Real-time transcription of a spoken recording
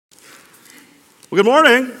Well, good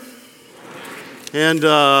morning, and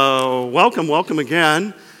welcome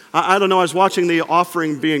again. I don't know, I was watching the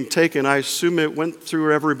offering being taken. I assume it went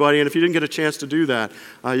through everybody, and if you didn't get a chance to do that,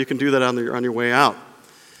 you can do that on your way out.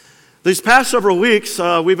 These past several weeks,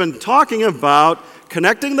 we've been talking about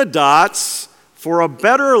connecting the dots for a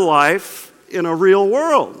better life in a real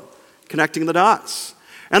world. Connecting the dots.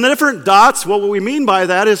 And the different dots, what we mean by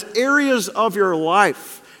that is areas of your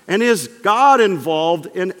life. And is God involved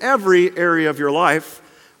in every area of your life?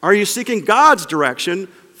 Are you seeking God's direction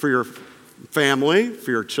for your family,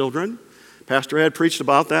 for your children? Pastor Ed preached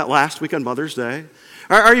about that last week on Mother's Day.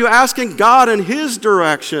 Are you asking God in His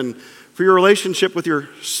direction for your relationship with your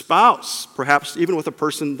spouse, perhaps even with a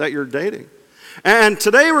person that you're dating? And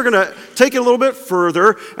today we're going to take it a little bit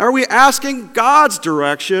further. Are we asking God's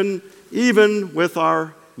direction even with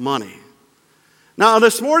our money? Now,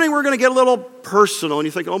 this morning we're going to get a little personal, and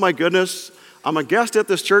you think, oh my goodness, I'm a guest at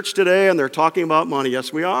this church today, and they're talking about money.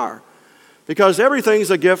 Yes, we are, because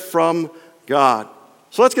everything's a gift from God.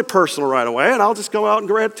 So let's get personal right away, and I'll just go out and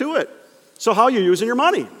go right to it. So how are you using your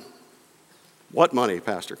money? What money,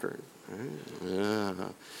 Pastor Kurt? Yeah.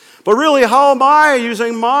 But really, how am I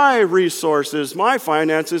using my resources, my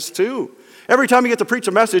finances too? Every time you get to preach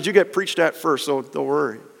a message, you get preached at first, so don't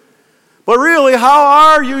worry. But really,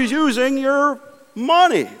 how are you using your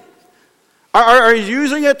money? Are you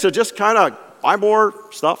using it to just kind of buy more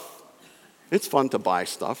stuff? It's fun to buy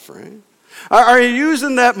stuff, right? Are you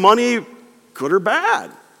using that money good or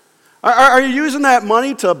bad? Are you using that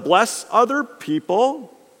money to bless other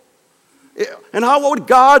people? And what would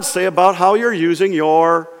God say about how you're using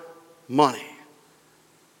your money?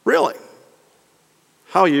 Really?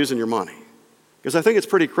 How are you using your money? Because I think it's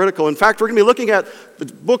pretty critical. In fact, we're going to be looking at the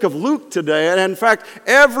book of Luke today. And in fact,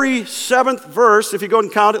 every seventh verse, if you go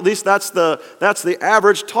and count, at least that's the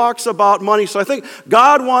average, talks about money. So I think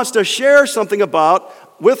God wants to share something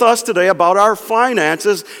with us today about our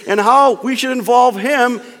finances and how we should involve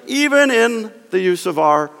Him even in the use of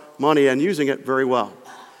our money and using it very well.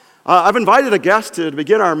 I've invited a guest to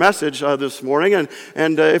begin our message this morning.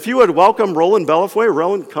 And if you would welcome Roland Bellefoy.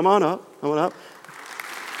 Roland, come on up. Come on up.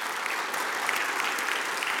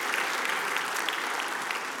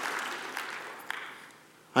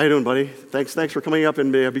 How you doing, buddy? Thanks for coming up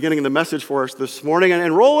and beginning the message for us this morning.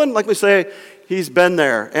 And Roland, like we say, he's been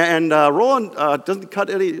there. And Roland doesn't cut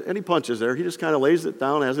any punches there. He just kind of lays it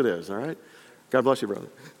down as it is, all right? God bless you, brother.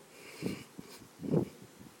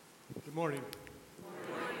 Good morning.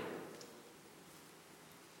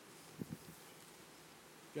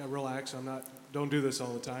 Yeah, relax. Don't do this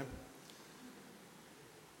all the time.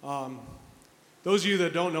 Those of you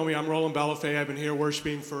that don't know me, I'm Roland Bellefoy. I've been here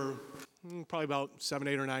worshiping for probably about 7,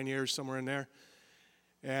 8, or 9 years, somewhere in there.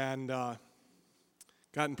 And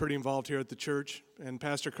gotten pretty involved here at the church. And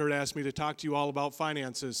Pastor Kurt asked me to talk to you all about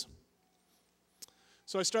finances.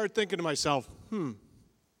 So I started thinking to myself,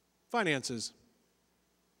 finances.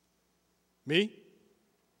 Me?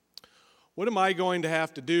 What am I going to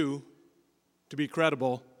have to do to be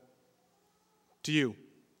credible to you?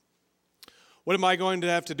 What am I going to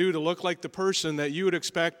have to do to look like the person that you would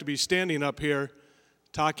expect to be standing up here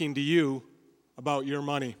talking to you about your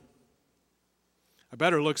money? I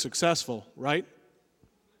better look successful, right?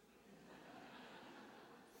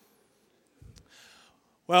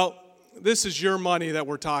 Well, this is your money that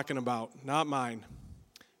we're talking about, not mine.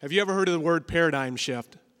 Have you ever heard of the word paradigm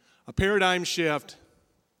shift? A paradigm shift,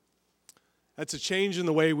 that's a change in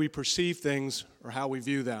the way we perceive things or how we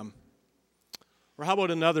view them. Or how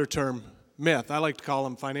about another term, myth? I like to call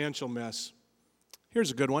them financial myths.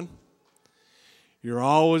 Here's a good one. You're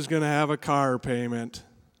always going to have a car payment.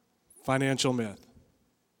 Financial myth.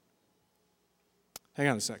 Hang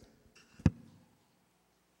on a sec.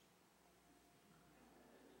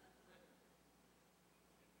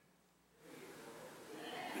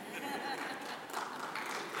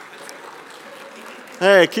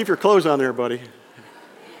 Hey, keep your clothes on there, buddy.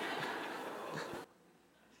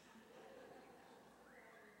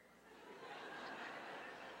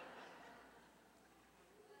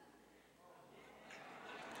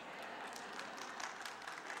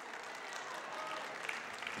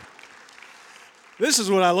 This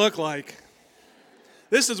is what I look like.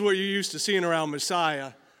 This is what you're used to seeing around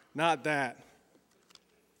Messiah, not that.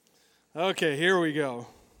 Okay, here we go.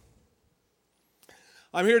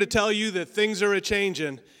 I'm here to tell you that things are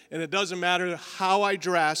a-changing, and it doesn't matter how I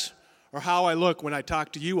dress or how I look when I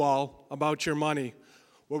talk to you all about your money.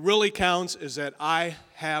 What really counts is that I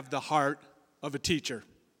have the heart of a teacher.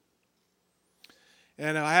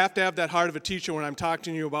 And I have to have that heart of a teacher when I'm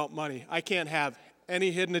talking to you about money. I can't have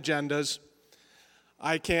any hidden agendas.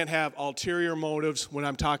 I can't have ulterior motives when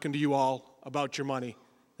I'm talking to you all about your money.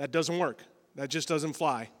 That doesn't work. That just doesn't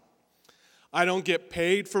fly. I don't get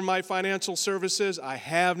paid for my financial services. I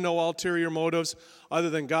have no ulterior motives other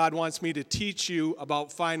than God wants me to teach you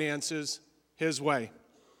about finances His way.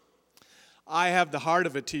 I have the heart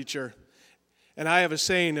of a teacher, and I have a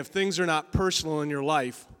saying, if things are not personal in your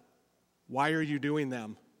life, why are you doing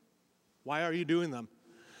them? Why are you doing them?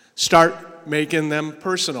 Start making them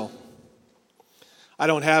personal. I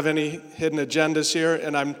don't have any hidden agendas here,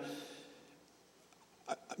 and I'm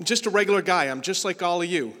just a regular guy. I'm just like all of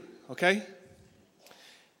you, okay?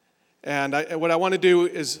 And what I want to do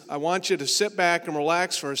is I want you to sit back and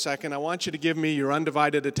relax for a second. I want you to give me your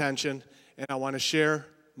undivided attention, and I want to share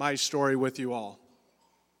my story with you all.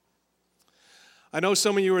 I know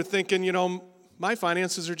some of you are thinking, my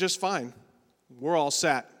finances are just fine. We're all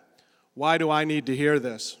set. Why do I need to hear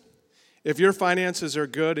this? If your finances are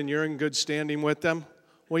good and you're in good standing with them,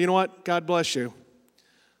 well, you know what? God bless you.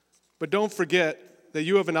 But don't forget that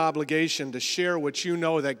you have an obligation to share what you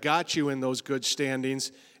know that got you in those good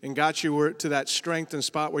standings and got you to that strength and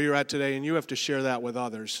spot where you're at today, and you have to share that with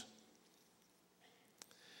others.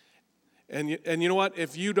 And you know what?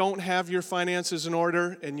 If you don't have your finances in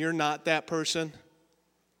order and you're not that person,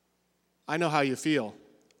 I know how you feel.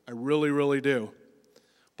 I really, really do.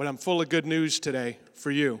 But I'm full of good news today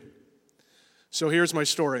for you. So here's my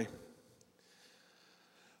story.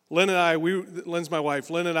 Lynn's my wife.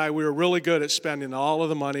 Lynn and I, we were really good at spending all of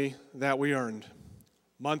the money that we earned,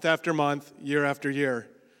 month after month, year after year.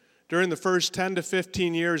 During the first 10 to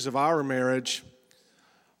 15 years of our marriage,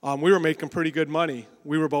 we were making pretty good money.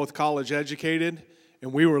 We were both college educated,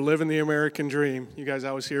 and we were living the American dream. You guys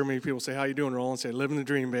always hear me, people say, how you doing, Roland? Say, living the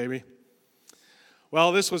dream, baby.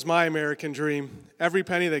 Well, this was my American dream. Every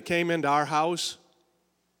penny that came into our house,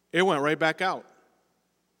 it went right back out.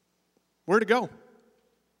 Where'd it go?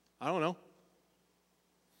 I don't know.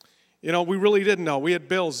 We really didn't know. We had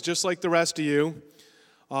bills just like the rest of you.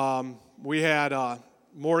 We had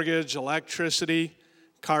mortgage, electricity,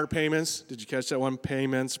 car payments. Did you catch that one?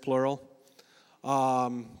 Payments, plural.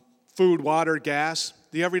 Food, water, gas,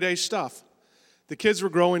 the everyday stuff. The kids were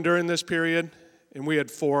growing during this period, and we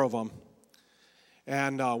had 4 of them.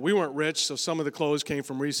 And we weren't rich, so some of the clothes came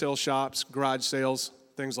from resale shops, garage sales,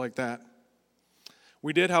 things like that.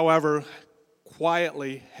 We did, however,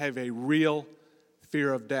 quietly have a real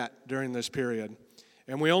fear of debt during this period.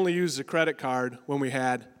 And we only used the credit card when we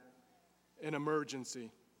had an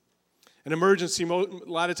emergency. An emergency, a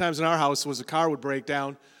lot of times in our house, was a car would break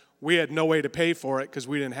down. We had no way to pay for it because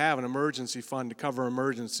we didn't have an emergency fund to cover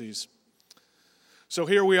emergencies. So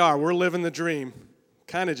here we are. We're living the dream,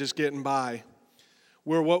 kind of just getting by.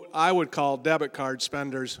 We're what I would call debit card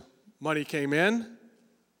spenders. Money came in,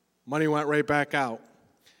 money went right back out.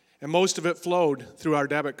 And most of it flowed through our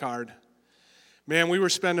debit card. Man, we were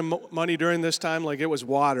spending money during this time like it was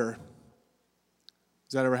water.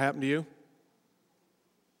 Has that ever happened to you?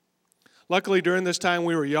 Luckily, during this time,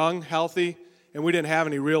 we were young, healthy, and we didn't have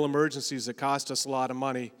any real emergencies that cost us a lot of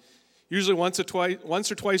money. Usually once or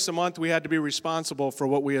twice a month, we had to be responsible for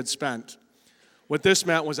what we had spent. What this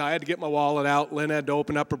meant was I had to get my wallet out, Lynn had to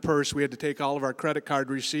open up her purse, we had to take all of our credit card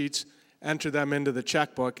receipts, enter them into the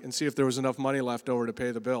checkbook, and see if there was enough money left over to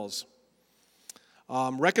pay the bills.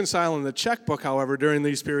 Reconciling the checkbook, however, during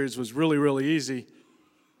these periods was really, really easy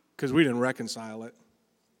because we didn't reconcile it.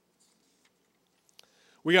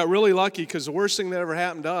 We got really lucky because the worst thing that ever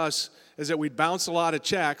happened to us is that we'd bounce a lot of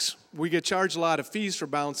checks. We get charged a lot of fees for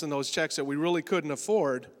bouncing those checks that we really couldn't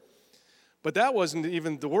afford. But that wasn't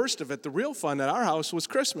even the worst of it. The real fun at our house was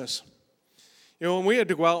Christmas. When we had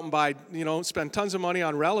to go out and buy, spend tons of money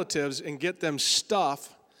on relatives and get them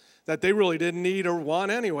stuff that they really didn't need or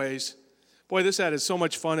want anyways. Boy, this added so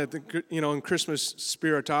much fun at the, in Christmas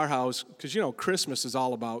spirit to our house because, Christmas is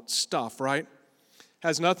all about stuff, right?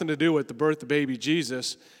 Has nothing to do with the birth of baby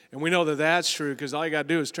Jesus. And we know that that's true because all you got to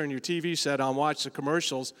do is turn your TV set on, watch the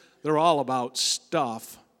commercials. They're all about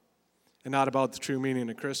stuff and not about the true meaning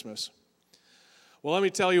of Christmas. Well, let me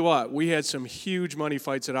tell you what, we had some huge money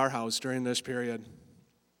fights at our house during this period.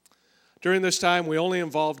 During this time, we only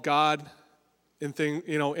involved God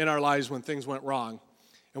in our lives when things went wrong.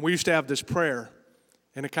 And we used to have this prayer,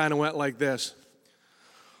 and it kind of went like this.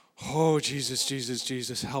 Oh, Jesus, Jesus,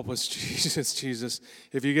 Jesus, help us, Jesus, Jesus.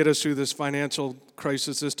 If you get us through this financial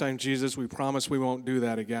crisis this time, Jesus, we promise we won't do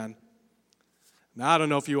that again. Now, I don't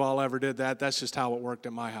know if you all ever did that. That's just how it worked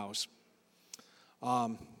at my house.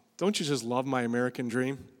 Don't you just love my American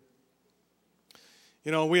dream?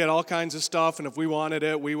 We had all kinds of stuff, and if we wanted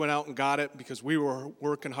it, we went out and got it because we were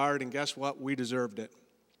working hard, and guess what? We deserved it.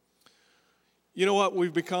 You know what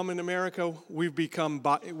we've become in America? We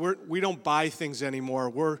don't buy things anymore.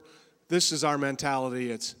 this is our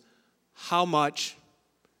mentality. It's how much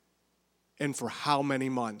and for how many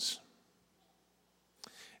months.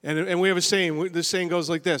 And we have a saying. This saying goes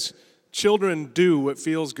like this: children do what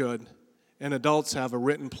feels good, and adults have a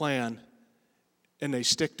written plan, and they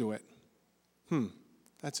stick to it.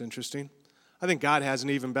 That's interesting. I think God has an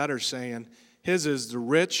even better saying. His is the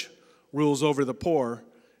rich rules over the poor,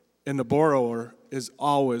 and the borrower is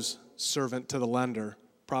always servant to the lender.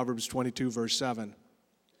 Proverbs 22, verse 7.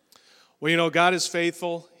 Well, God is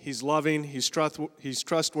faithful, He's loving, He's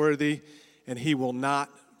trustworthy, and He will not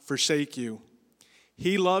forsake you.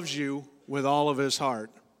 He loves you with all of His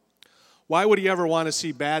heart. Why would He ever want to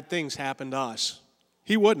see bad things happen to us?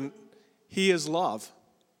 He wouldn't. He is love.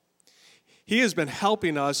 He has been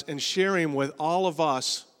helping us and sharing with all of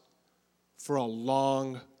us for a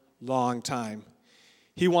long, long time.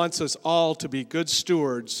 He wants us all to be good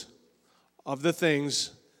stewards of the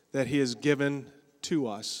things that He has given to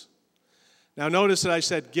us. Now notice that I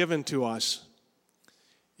said given to us.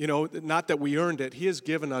 Not that we earned it. He has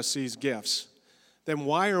given us these gifts. Then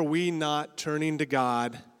why are we not turning to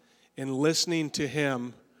God and listening to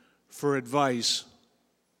Him for advice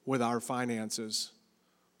with our finances?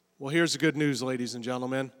 Well, here's the good news, ladies and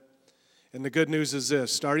gentlemen. And the good news is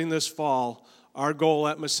this: starting this fall, our goal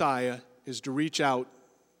at Messiah is to reach out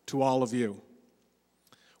to all of you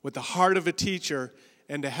with the heart of a teacher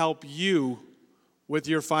and to help you with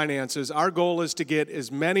your finances. Our goal is to get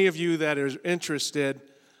as many of you that are interested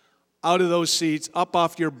out of those seats, up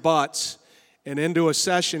off your butts, and into a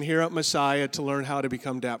session here at Messiah to learn how to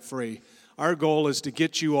become debt-free. Our goal is to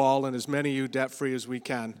get you all, and as many of you, debt-free as we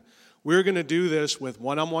can. We're going to do this with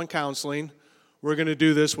one-on-one counseling. We're going to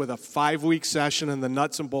do this with a 5-week session in the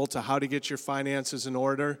nuts and bolts of how to get your finances in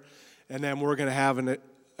order. And then we're going to have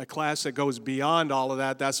a class that goes beyond all of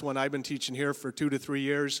that. That's one I've been teaching here for 2 to 3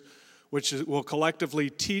 years, which will collectively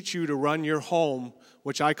teach you to run your home,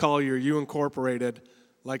 which I call your You Incorporated,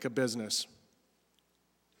 like a business.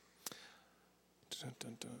 Dun,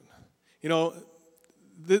 dun, dun.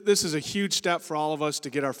 This is a huge step for all of us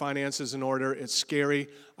to get our finances in order. It's scary.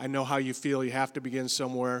 I know how you feel. You have to begin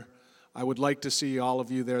somewhere. I would like to see all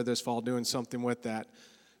of you there this fall doing something with that.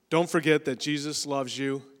 Don't forget that Jesus loves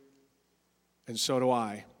you, and so do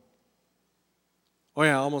I. Oh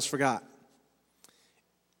yeah, I almost forgot.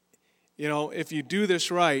 If you do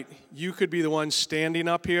this right, you could be the one standing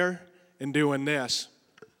up here and doing this.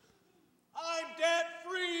 I'm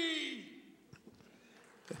debt-free.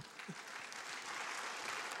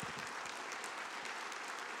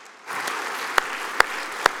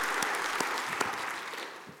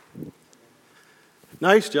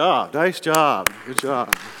 Nice job. Good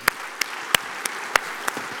job.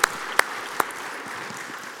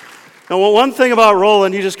 Now, one thing about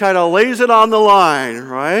Roland, he just kind of lays it on the line,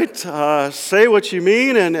 right? Say what you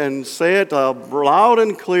mean and say it loud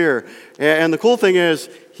and clear. And the cool thing is,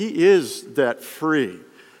 he is debt-free.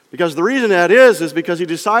 Because the reason that is because he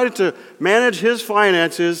decided to manage his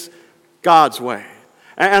finances God's way.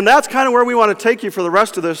 And that's kind of where we want to take you for the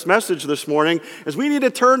rest of this message this morning, is we need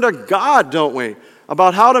to turn to God, don't we?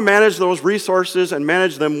 About how to manage those resources and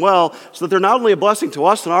manage them well so that they're not only a blessing to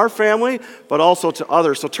us and our family, but also to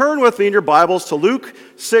others. So turn with me in your Bibles to Luke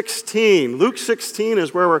 16. Luke 16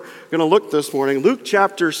 is where we're going to look this morning. Luke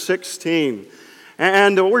chapter 16.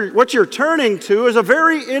 And what you're turning to is a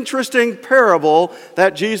very interesting parable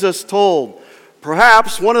that Jesus told.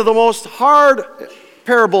 Perhaps one of the most hard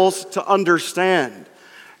parables to understand.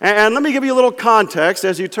 And let me give you a little context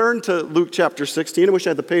as you turn to Luke chapter 16. I wish I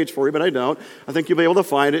had the page for you, but I don't. I think you'll be able to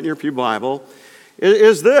find it in your Pew Bible.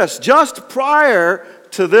 Is this: just prior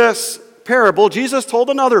to this parable, Jesus told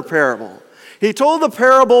another parable. He told the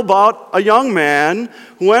parable about a young man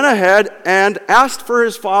who went ahead and asked for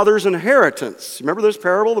his father's inheritance. Remember this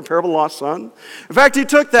parable, the parable of the lost son? In fact, he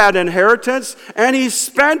took that inheritance and he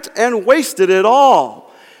spent and wasted it all.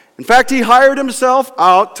 In fact, he hired himself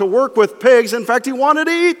out to work with pigs. In fact, he wanted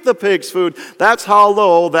to eat the pigs' food. That's how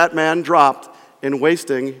low that man dropped in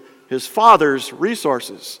wasting his father's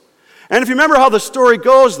resources. And if you remember how the story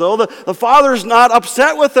goes, though, the father's not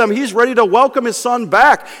upset with him. He's ready to welcome his son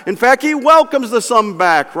back. In fact, he welcomes the son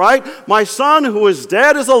back, right? My son who is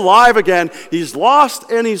dead is alive again. He's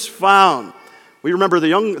lost and he's found. We remember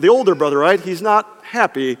the older brother, right? He's not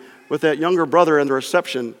happy with that younger brother and the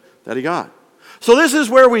reception that he got. So this is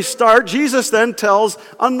where we start. Jesus then tells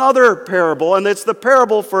another parable, and it's the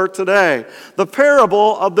parable for today. The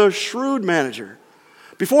parable of the shrewd manager.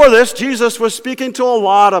 Before this, Jesus was speaking to a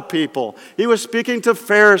lot of people. He was speaking to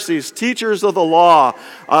Pharisees, teachers of the law,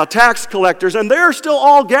 tax collectors, and they're still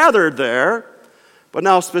all gathered there. But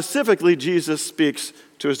now specifically, Jesus speaks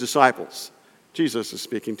to his disciples. Jesus is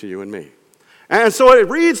speaking to you and me. And so it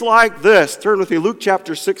reads like this. Turn with me, Luke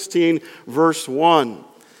chapter 16, verse 1.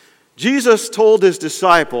 Jesus told his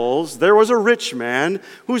disciples there was a rich man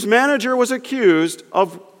whose manager was accused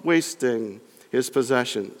of wasting his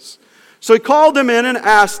possessions. So he called him in and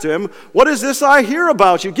asked him, "What is this I hear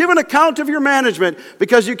about you? Give an account of your management,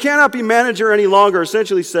 because you cannot be manager any longer."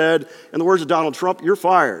 Essentially said, in the words of Donald Trump, "You're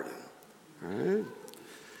fired." Right?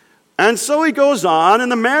 And so he goes on,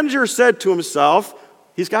 and the manager said to himself,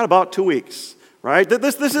 he's got about 2 weeks. Right?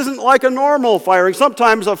 This isn't like a normal firing.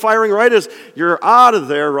 Sometimes a firing, right, is you're out of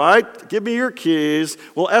there, right? Give me your keys.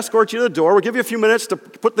 We'll escort you to the door. We'll give you a few minutes to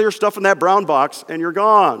put your stuff in that brown box, and you're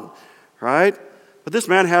gone. Right? But this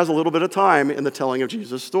man has a little bit of time in the telling of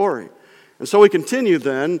Jesus' story. And so we continue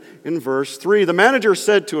then in verse 3. The manager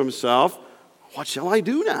said to himself, "What shall I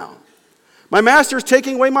do now? My master's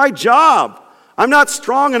taking away my job. I'm not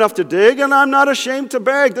strong enough to dig, and I'm not ashamed to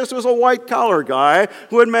beg." This was a white-collar guy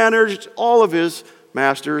who had managed all of his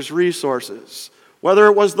master's resources. Whether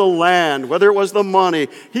it was the land, whether it was the money,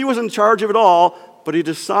 he was in charge of it all, but he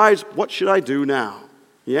decides, what should I do now?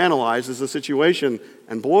 He analyzes the situation,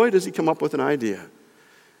 and boy, does he come up with an idea.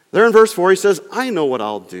 There in verse 4, he says, "I know what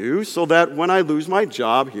I'll do so that when I lose my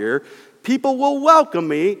job here, people will welcome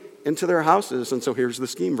me into their houses." And so here's the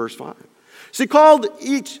scheme, verse 5. So he called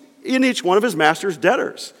each one of his master's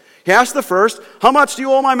debtors. He asked the first, "How much do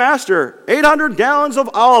you owe my master?" 800 gallons of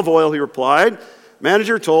olive oil, he replied.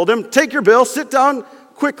 Manager told him, "Take your bill, sit down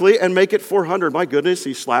quickly, and make it 400. My goodness,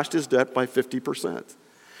 he slashed his debt by 50%.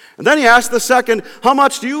 And then he asked the second, "How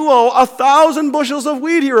much do you owe?" 1,000 bushels of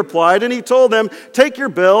wheat, he replied. And he told them, "Take your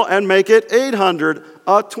bill and make it 800,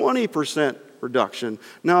 a 20% reduction."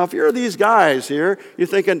 Now, if you're these guys here, you're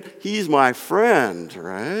thinking, he's my friend,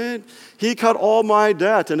 right? He cut all my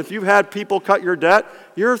debt. And if you've had people cut your debt,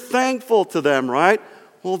 you're thankful to them, right?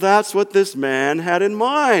 Well, that's what this man had in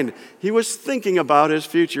mind. He was thinking about his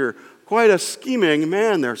future. Quite a scheming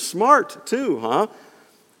man there. Smart, too, huh?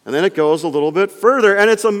 And then it goes a little bit further, and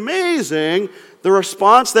it's amazing the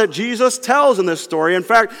response that Jesus tells in this story. In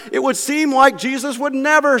fact, it would seem like Jesus would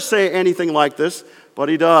never say anything like this, but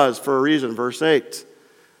he does for a reason. Verse 8.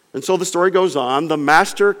 And so the story goes on. The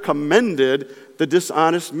master commended the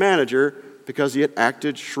dishonest manager because he had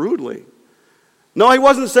acted shrewdly. No, he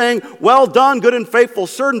wasn't saying, "Well done, good and faithful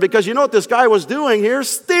servant," because you know what this guy was doing here?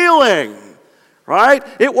 Stealing, right?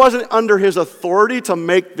 It wasn't under his authority to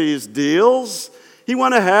make these deals. He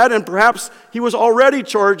went ahead, and perhaps he was already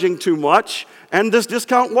charging too much, and this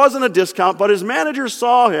discount wasn't a discount, but his manager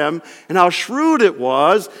saw him and how shrewd it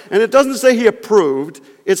was, and it doesn't say he approved.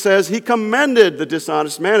 It says he commended the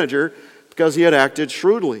dishonest manager because he had acted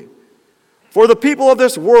shrewdly. For the people of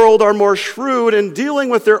this world are more shrewd in dealing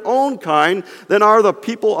with their own kind than are the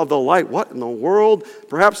people of the light. What in the world?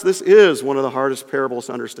 Perhaps this is one of the hardest parables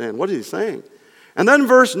to understand. What is he saying? And then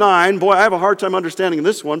verse 9, boy, I have a hard time understanding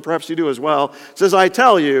this one. Perhaps you do as well. It says, "I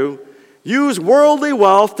tell you, use worldly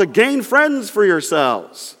wealth to gain friends for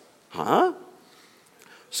yourselves." Huh?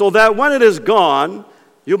 So that when it is gone,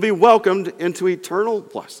 you'll be welcomed into eternal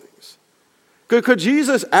blessings. Could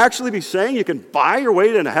Jesus actually be saying you can buy your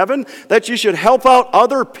way into heaven? That you should help out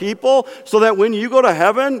other people so that when you go to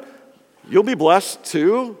heaven, you'll be blessed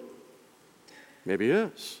too? Maybe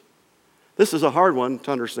it is. This is a hard one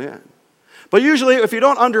to understand. But usually, if you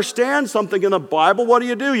don't understand something in the Bible, what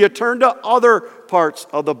do? You turn to other parts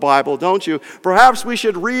of the Bible, don't you? Perhaps we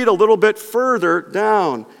should read a little bit further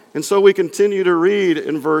down. And so we continue to read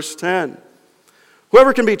in verse 10.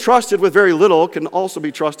 "Whoever can be trusted with very little can also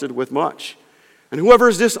be trusted with much. And whoever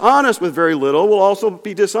is dishonest with very little will also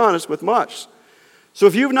be dishonest with much. So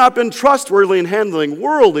if you've not been trustworthy in handling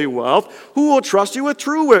worldly wealth, who will trust you with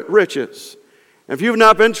true riches? And if you've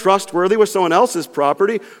not been trustworthy with someone else's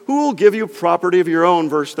property, who will give you property of your own?"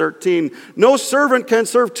 Verse 13. "No servant can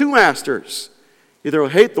serve two masters. Either he'll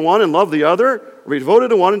hate the one and love the other, or be devoted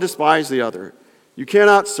to one and despise the other. You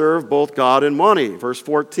cannot serve both God and money." Verse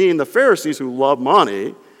 14. The Pharisees who love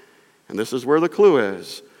money, and this is where the clue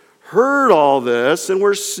is, heard all this and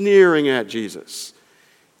were sneering at Jesus.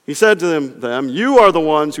 He said to them, "You are the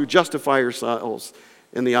ones who justify yourselves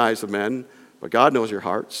in the eyes of men, but God knows your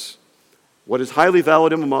hearts. What is highly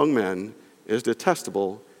valued among men is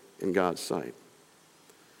detestable in God's sight."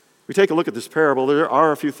 We take a look at this parable, there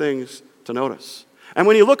are a few things to notice. And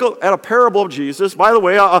when you look at a parable of Jesus, by the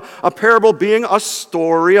way, a parable being a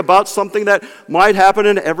story about something that might happen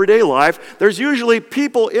in everyday life, there's usually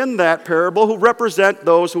people in that parable who represent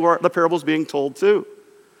those who are the parable's being told to.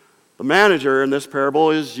 The manager in this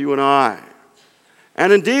parable is you and I.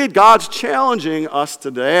 And indeed, God's challenging us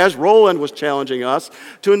today, as Roland was challenging us,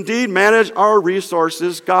 to indeed manage our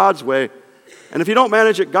resources God's way. And if you don't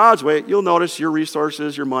manage it God's way, you'll notice your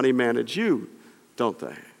resources, your money manage you, don't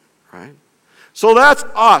they? Right? So that's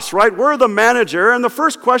us, right? We're the manager. And the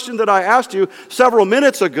first question that I asked you several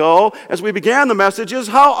minutes ago as we began the message is,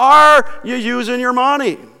 how are you using your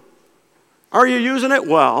money? Are you using it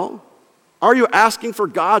well? Are you asking for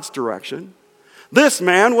God's direction? This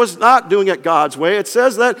man was not doing it God's way. It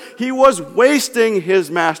says that he was wasting his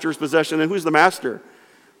master's possession. And who's the master?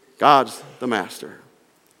 God's the master.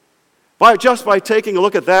 Just by taking a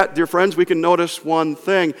look at that, dear friends, we can notice one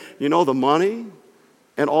thing. You know, the money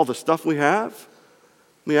and all the stuff we have?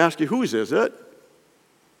 Let me ask you, whose is it?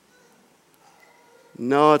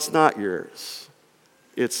 No, it's not yours.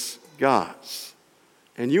 It's God's.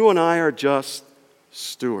 And you and I are just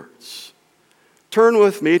stewards. Turn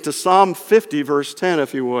with me to Psalm 50, verse 10,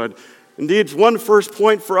 if you would. Indeed, it's one first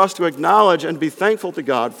point for us to acknowledge and be thankful to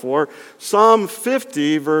God for. Psalm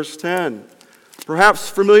 50, verse 10. Perhaps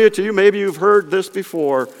familiar to you, maybe you've heard this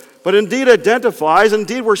before, but indeed identifies,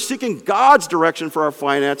 indeed we're seeking God's direction for our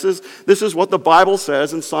finances. This is what the Bible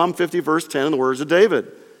says in Psalm 50, verse 10, in the words of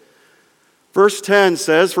David. Verse 10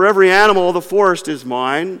 says, "For every animal of the forest is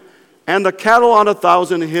mine, and the cattle on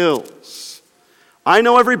 1,000 hills. I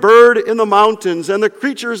know every bird in the mountains, and the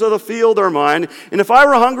creatures of the field are mine. And if I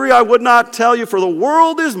were hungry, I would not tell you, for the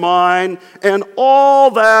world is mine, and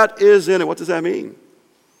all that is in it." What does that mean?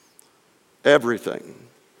 Everything.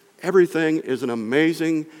 Everything is an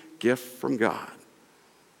amazing gift from God.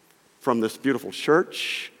 From this beautiful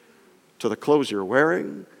church, to the clothes you're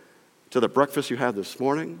wearing, to the breakfast you had this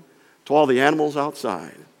morning, to all the animals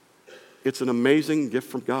outside. It's an amazing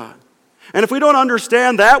gift from God. And if we don't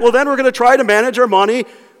understand that, well, then we're going to try to manage our money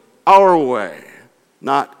our way,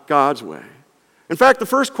 not God's way. In fact, the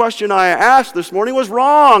first question I asked this morning was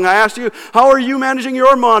wrong. I asked you, how are you managing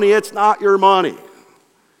your money? It's not your money.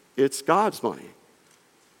 It's God's money.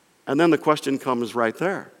 And then the question comes right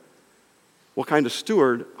there. What kind of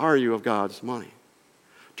steward are you of God's money?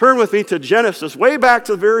 Turn with me to Genesis, way back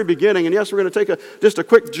to the very beginning. And yes, we're going to take just a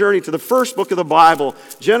quick journey to the first book of the Bible,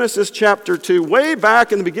 Genesis chapter 2. Way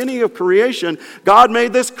back in the beginning of creation, God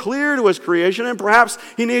made this clear to his creation, and perhaps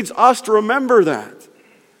he needs us to remember that.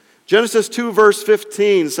 Genesis 2, verse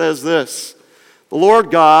 15 says this, "The Lord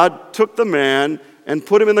God took the man and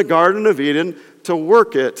put him in the Garden of Eden to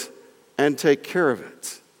work it and take care of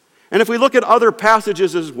it." And if we look at other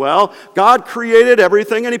passages as well, God created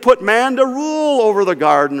everything and he put man to rule over the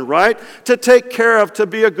garden, right? To take care of, to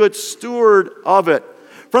be a good steward of it.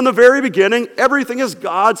 From the very beginning, everything is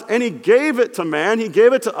God's and he gave it to man, he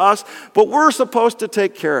gave it to us, but we're supposed to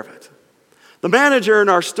take care of it. The manager in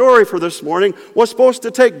our story for this morning was supposed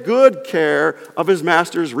to take good care of his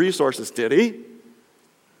master's resources. Did he?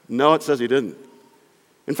 No, it says he didn't.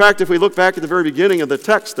 In fact, if we look back at the very beginning of the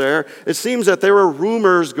text there, it seems that there were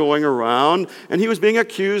rumors going around, and he was being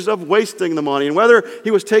accused of wasting the money. And whether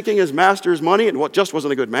he was taking his master's money and just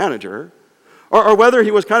wasn't a good manager, or whether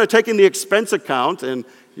he was kind of taking the expense account and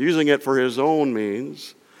using it for his own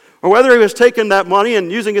means, or whether he was taking that money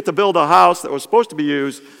and using it to build a house that was supposed to be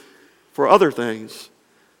used for other things,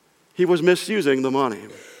 he was misusing the money.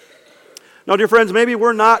 Now, dear friends, maybe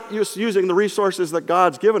we're not using the resources that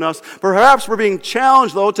God's given us. Perhaps we're being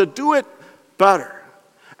challenged, though, to do it better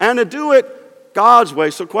and to do it God's way.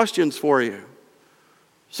 So questions for you.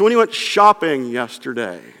 So when you went shopping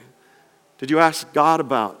yesterday, did you ask God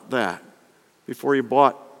about that before you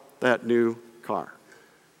bought that new car?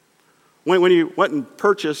 When you went and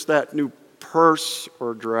purchased that new purse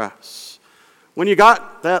or dress, when you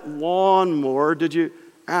got that lawnmower, did you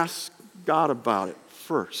ask God about it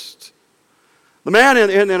first? The man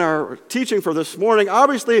in our teaching for this morning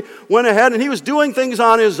obviously went ahead and he was doing things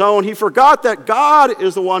on his own. He forgot that God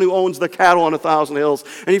is the one who owns the cattle on 1,000 hills,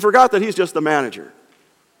 and he forgot that he's just the manager.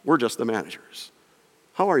 We're just the managers.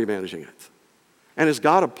 How are you managing it? And is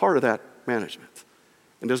God a part of that management?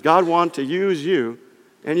 And does God want to use you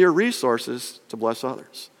and your resources to bless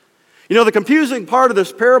others? You know, the confusing part of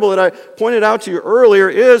this parable that I pointed out to you earlier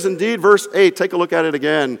is indeed verse 8. Take a look at it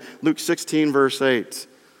again. Luke 16, verse 8.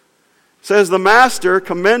 It says, "The master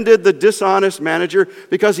commended the dishonest manager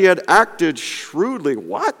because he had acted shrewdly."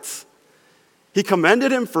 What? He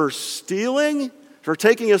commended him for stealing, for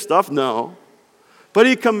taking his stuff? No. But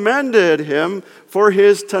he commended him for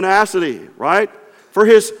his tenacity, right? For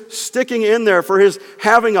his sticking in there, for his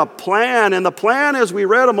having a plan. And the plan, as we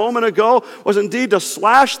read a moment ago, was indeed to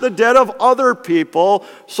slash the debt of other people.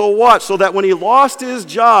 So what? So that when he lost his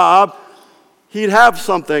job, he'd have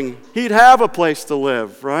something. He'd have a place to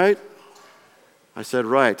live, right? I said,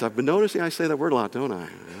 right. I've been noticing I say that word a lot, don't I?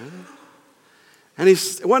 And he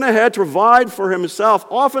went ahead to provide for himself.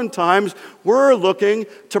 Oftentimes, we're looking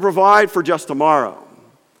to provide for just tomorrow.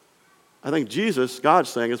 I think Jesus, God's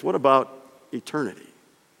saying, is what about eternity?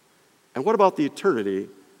 And what about the eternity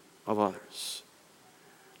of others?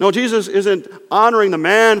 No, Jesus isn't honoring the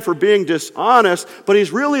man for being dishonest, but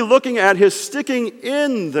he's really looking at his sticking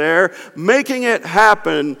in there, making it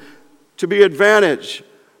happen to be advantage.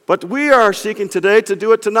 But we are seeking today to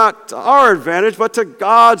do it to not to our advantage, but to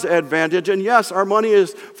God's advantage. And yes, our money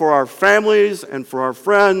is for our families and for our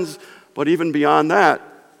friends, but even beyond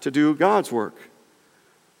that, to do God's work.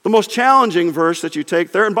 The most challenging verse that you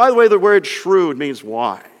take there, and by the way, the word shrewd means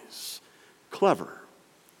wise, clever.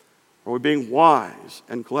 Are we being wise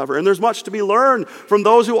and clever? And there's much to be learned from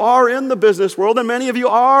those who are in the business world, and many of you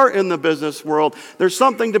are in the business world. There's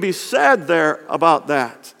something to be said there about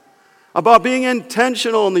that. About being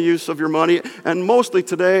intentional in the use of your money, and mostly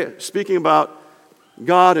today speaking about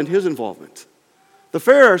God and his involvement. The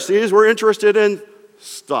Pharisees were interested in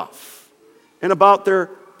stuff and about their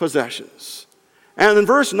possessions. And in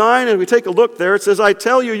verse 9, as we take a look there, it says, I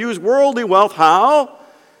tell you, use worldly wealth, how?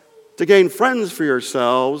 To gain friends for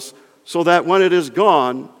yourselves, so that when it is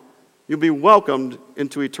gone, you'll be welcomed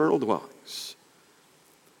into eternal dwellings.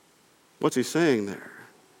 What's he saying there?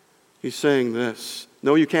 He's saying this.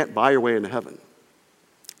 No, you can't buy your way into heaven.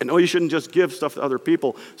 And no, you shouldn't just give stuff to other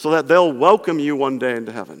people so that they'll welcome you one day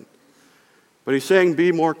into heaven. But he's saying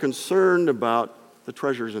be more concerned about the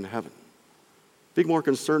treasures in heaven. Be more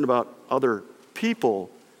concerned about other people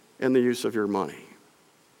in the use of your money.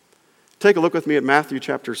 Take a look with me at Matthew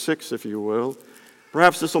chapter 6, if you will.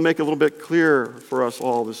 Perhaps this will make it a little bit clearer for us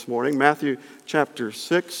all this morning. Matthew chapter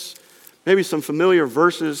 6, maybe some familiar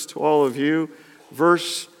verses to all of you.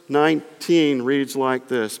 Verse 19 reads like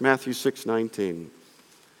this, Matthew 6:19.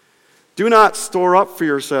 Do not store up for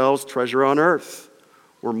yourselves treasure on earth,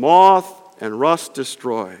 where moth and rust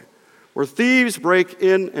destroy, where thieves break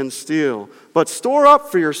in and steal, but store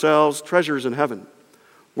up for yourselves treasures in heaven,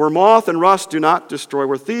 where moth and rust do not destroy,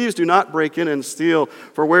 where thieves do not break in and steal.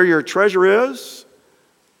 For where your treasure is,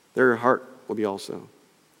 there your heart will be also.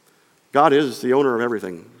 God is the owner of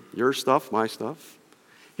everything, your stuff, my stuff.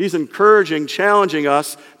 He's encouraging, challenging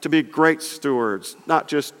us to be great stewards, not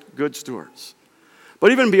just good stewards.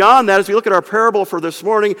 But even beyond that, as we look at our parable for this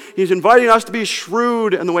morning, he's inviting us to be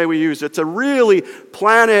shrewd in the way we use it, to really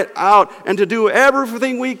plan it out and to do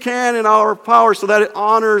everything we can in our power so that it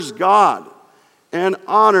honors God and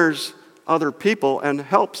honors other people and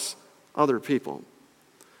helps other people.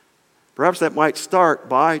 Perhaps that might start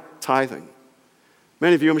by tithing.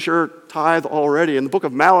 Many of you, I'm sure, tithe already. And the book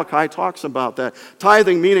of Malachi talks about that.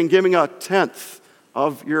 Tithing meaning giving a tenth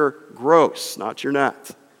of your gross, not your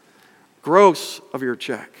net. Gross of your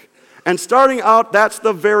check. And starting out, that's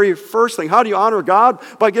the very first thing. How do you honor God?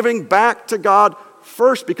 By giving back to God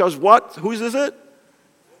first. Because what? Whose is it?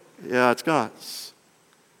 Yeah, it's God's.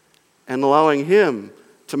 And allowing him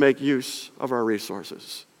to make use of our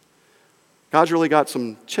resources. God's really got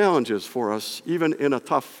some challenges for us, even in a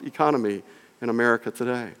tough economy in America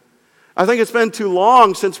today. I think it's been too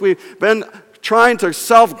long since we've been trying to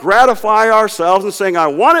self-gratify ourselves and saying, I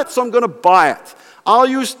want it, so I'm going to buy it. I'll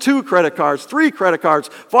use 2 credit cards, 3 credit cards,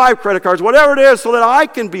 5 credit cards, whatever it is, so that I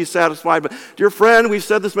can be satisfied. But dear friend, we've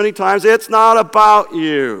said this many times, it's not about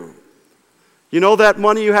you. You know that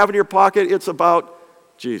money you have in your pocket, it's about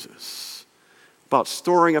Jesus. About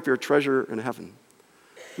storing up your treasure in heaven.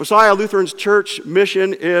 Messiah Lutheran Church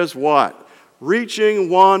mission is what?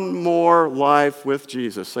 Reaching one more life with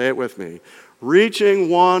Jesus. Say it with me. Reaching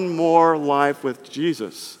one more life with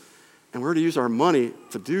Jesus. And we're to use our money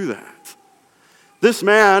to do that. This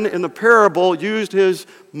man in the parable used his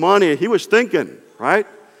money. He was thinking, right?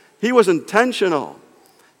 He was intentional.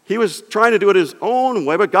 He was trying to do it his own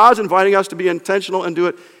way, but God's inviting us to be intentional and do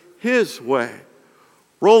it his way.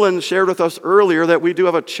 Roland shared with us earlier that we do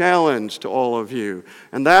have a challenge to all of you,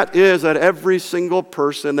 and that is that every single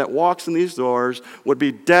person that walks in these doors would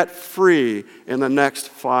be debt-free in the next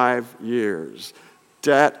 5 years.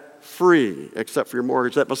 Debt-free, except for your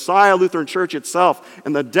mortgage. That Messiah Lutheran Church itself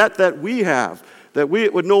and the debt that we have, that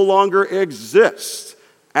it would no longer exist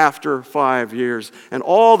after 5 years. And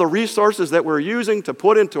all the resources that we're using to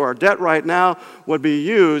put into our debt right now would be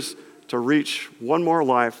used to reach one more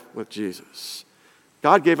life with Jesus.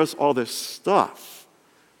 God gave us all this stuff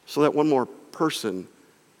so that one more person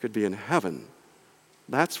could be in heaven.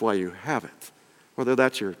 That's why you have it. Whether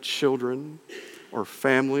that's your children or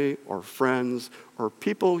family or friends or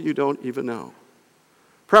people you don't even know.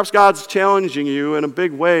 Perhaps God's challenging you in a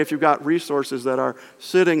big way if you've got resources that are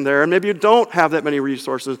sitting there. And maybe you don't have that many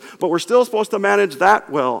resources, but we're still supposed to manage that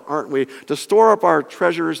well, aren't we? To store up our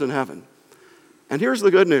treasures in heaven. And here's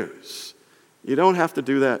the good news. You don't have to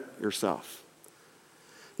do that yourself.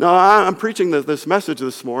 Now, I'm preaching this message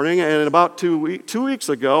this morning, and about 2 weeks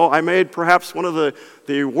ago, I made perhaps one of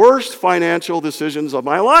the worst financial decisions of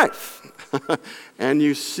my life. And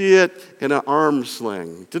you see it in an arm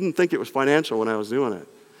sling. Didn't think it was financial when I was doing it.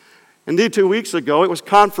 Indeed, 2 weeks ago, it was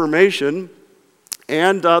confirmation,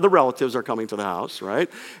 and the relatives are coming to the house, right?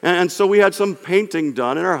 And so we had some painting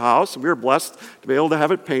done in our house. We were blessed to be able to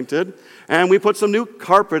have it painted. And we put some new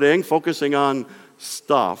carpeting, focusing on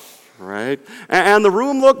stuff, right? And the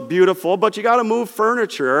room looked beautiful, but you got to move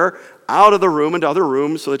furniture out of the room into other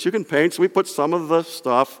rooms so that you can paint. So we put some of the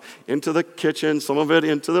stuff into the kitchen, some of it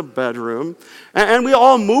into the bedroom. And we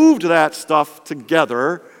all moved that stuff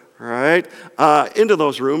together, right, into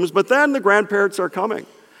those rooms. But then the grandparents are coming.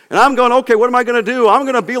 And I'm going, okay, what am I going to do? I'm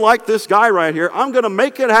going to be like this guy right here. I'm going to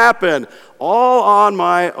make it happen all on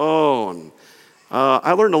my own.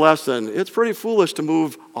 I learned a lesson. It's pretty foolish to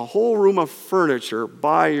move a whole room of furniture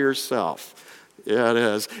by yourself. Yeah, it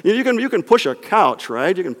is. You can push a couch,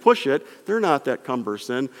 right? You can push it. They're not that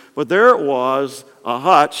cumbersome. But there it was, a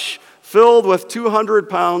hutch filled with 200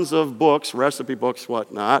 pounds of books, recipe books,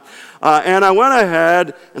 whatnot. And I went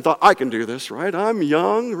ahead and thought, I can do this, right? I'm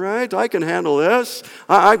young, right? I can handle this.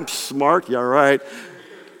 I'm smart, yeah, right.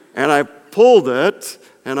 And I pulled it,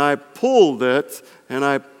 and I pulled it, and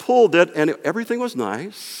I pulled it, and everything was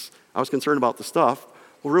nice. I was concerned about the stuff.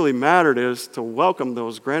 What really mattered is to welcome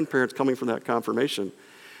those grandparents coming from that confirmation.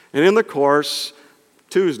 And in the course,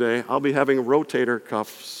 Tuesday, I'll be having rotator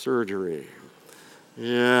cuff surgery.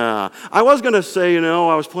 Yeah. I was going to say,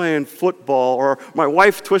 I was playing football, or my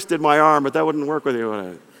wife twisted my arm, but that wouldn't work with you, would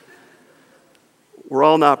it? We're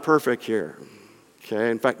all not perfect here. Okay?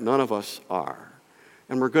 In fact, none of us are.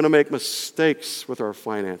 And we're going to make mistakes with our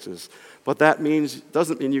finances. But that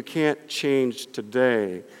doesn't mean you can't change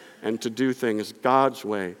today and to do things God's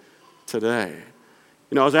way today.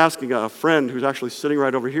 I was asking a friend who's actually sitting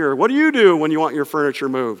right over here, what do you do when you want your furniture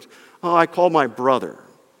moved? Oh, I call my brother.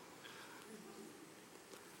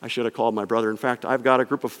 I should have called my brother. In fact, I've got a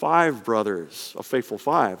group of 5 brothers, a faithful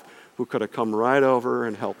 5, who could have come right over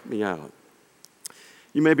and helped me out.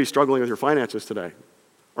 You may be struggling with your finances today,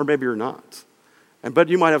 or maybe you're not. But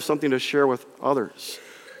you might have something to share with others.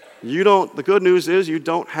 The good news is you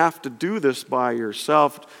don't have to do this by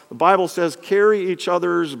yourself. The Bible says, carry each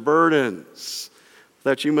other's burdens,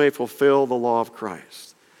 that you may fulfill the law of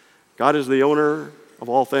Christ. God is the owner of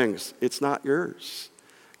all things. It's not yours.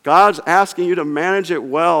 God's asking you to manage it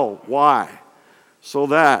well. Why? So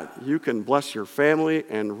that you can bless your family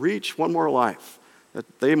and reach one more life,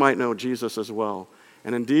 that they might know Jesus as well.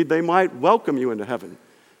 And indeed, they might welcome you into heaven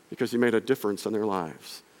because you made a difference in their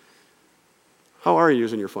lives. How are you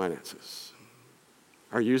using your finances?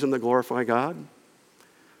 Are you using them to glorify God?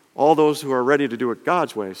 All those who are ready to do it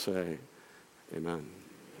God's way say, amen.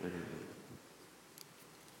 Amen.